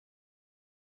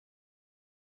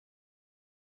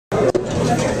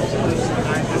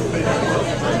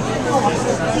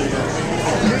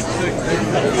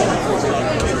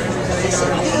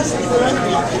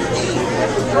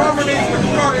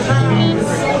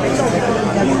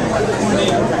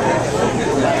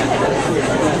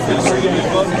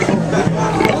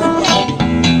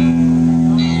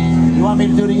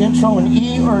do the intro in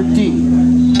E or D?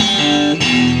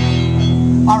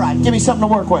 All right, give me something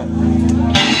to work with.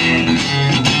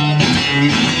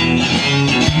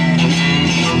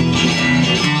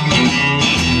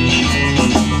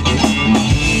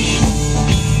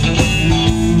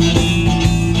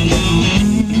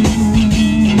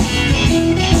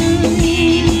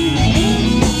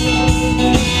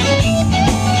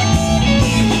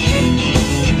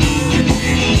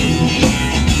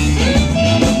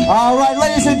 All right,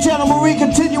 ladies and gentlemen, we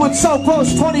continue with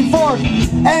SoPo's 24th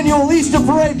Annual Easter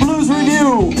Parade Blues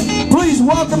Review. Please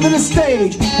welcome to the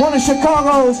stage one of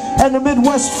Chicago's and the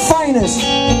Midwest's finest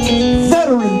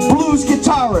veteran blues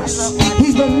guitarists.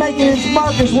 He's been making his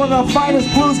mark as one of the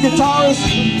finest blues guitarists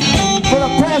for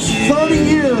the past 30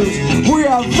 years. We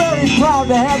are very proud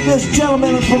to have this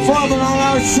gentleman performing on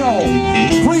our show.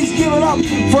 Please give it up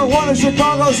for one of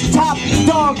Chicago's top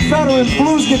dog veteran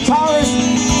blues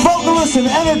guitarists, vocalists, and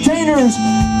entertainers,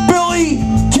 Billy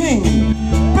King.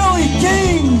 Billy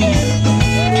King!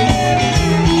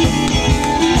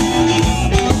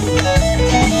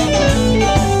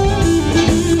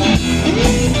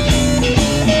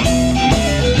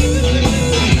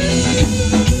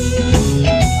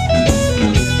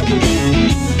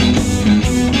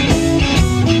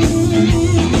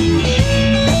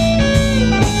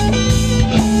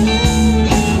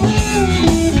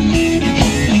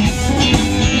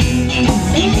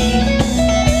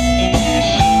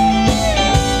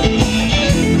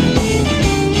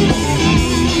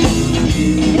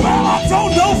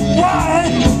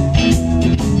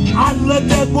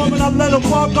 Woman, I let her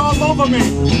walk all over me.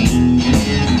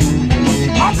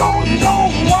 I don't know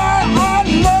why I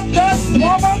love that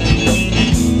woman.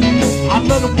 I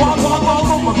let her walk all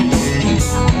over me.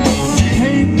 She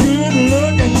ain't good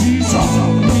looking, she's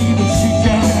all mean, but she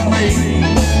got me.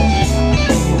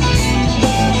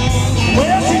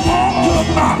 Well, she won't cook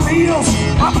my meals.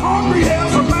 I'm hungry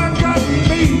as a man got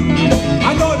me. I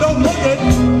know it don't look it.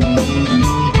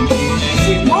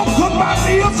 She won't cook my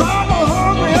meals. I'm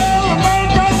hungry as a man.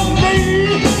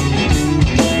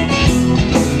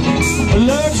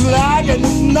 Looks like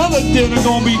another dinner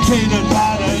gonna be catered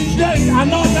by today. I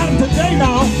know I got it today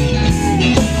now.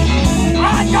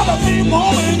 I gotta be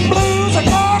morning blues. I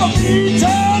gotta be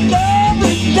turned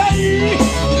every day.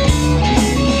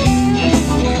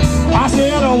 I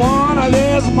said I wanna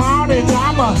this morning.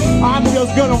 I'm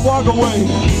just gonna walk away.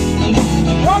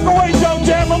 Walk away, Joe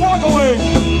Jammer, walk away.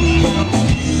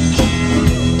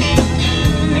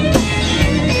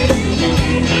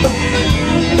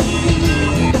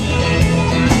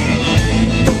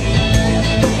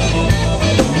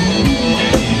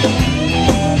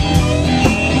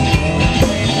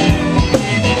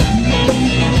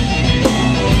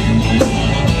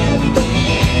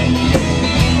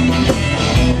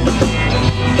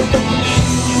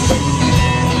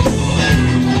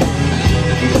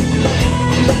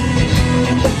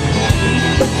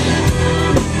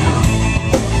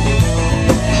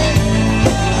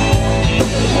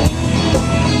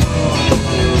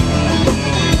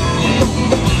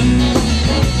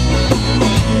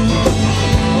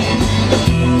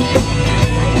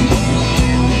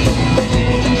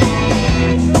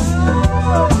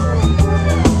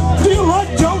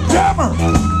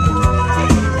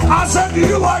 Do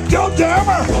you like Joe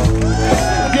Jammer?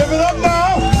 Give it up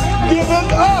now. Give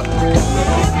it up.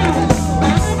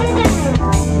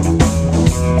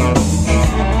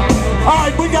 All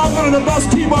right, we got one of the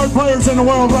best keyboard players in the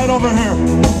world right over here.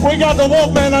 We got the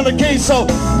Wolfman on the keys, so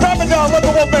drop it down. Let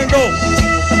the Wolfman go.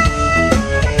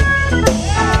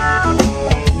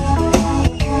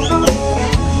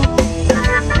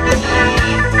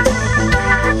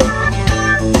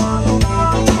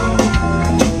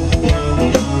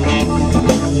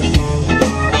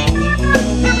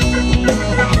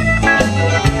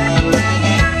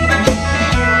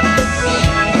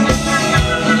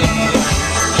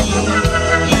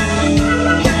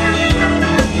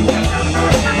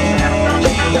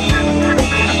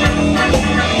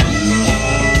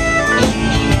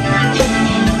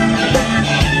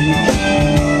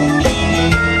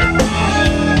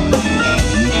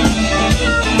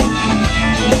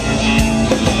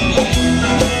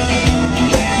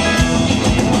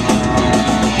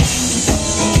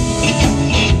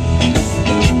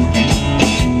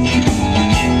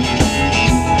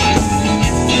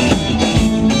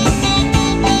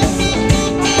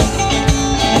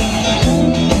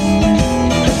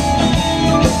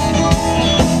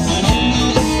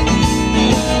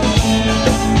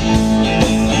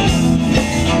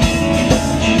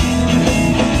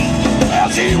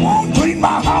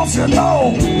 You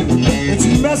know, it's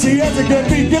messy as it can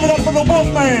be. Give it up for the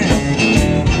Wolfman.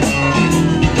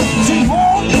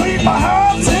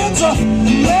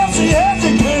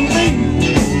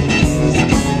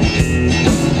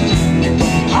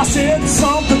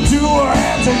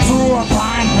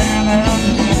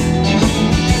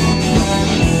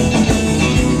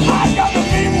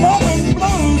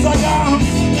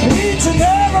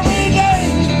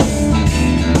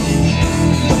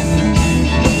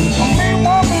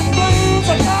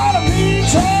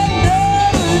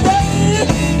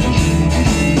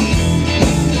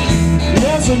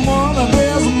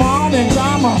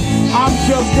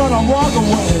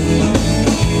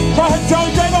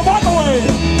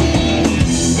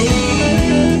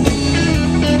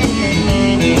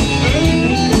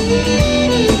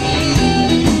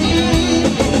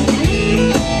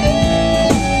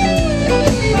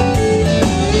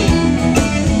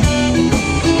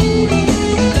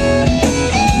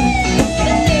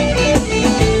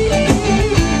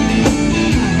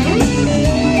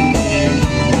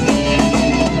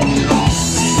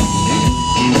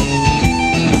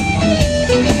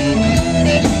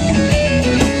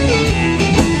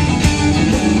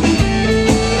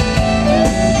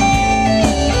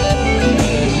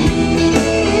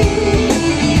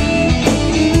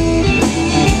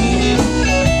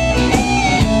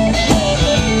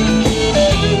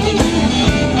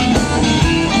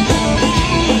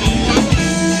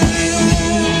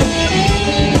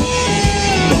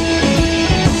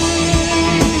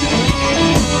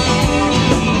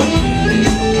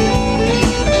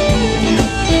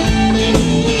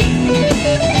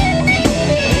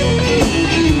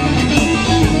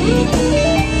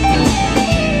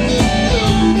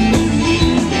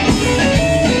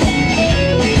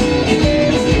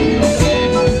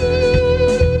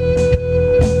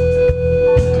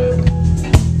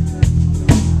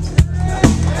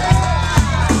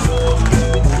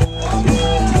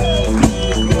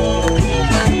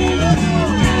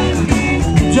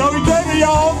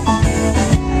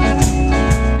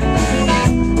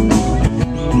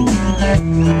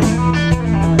 Thank you.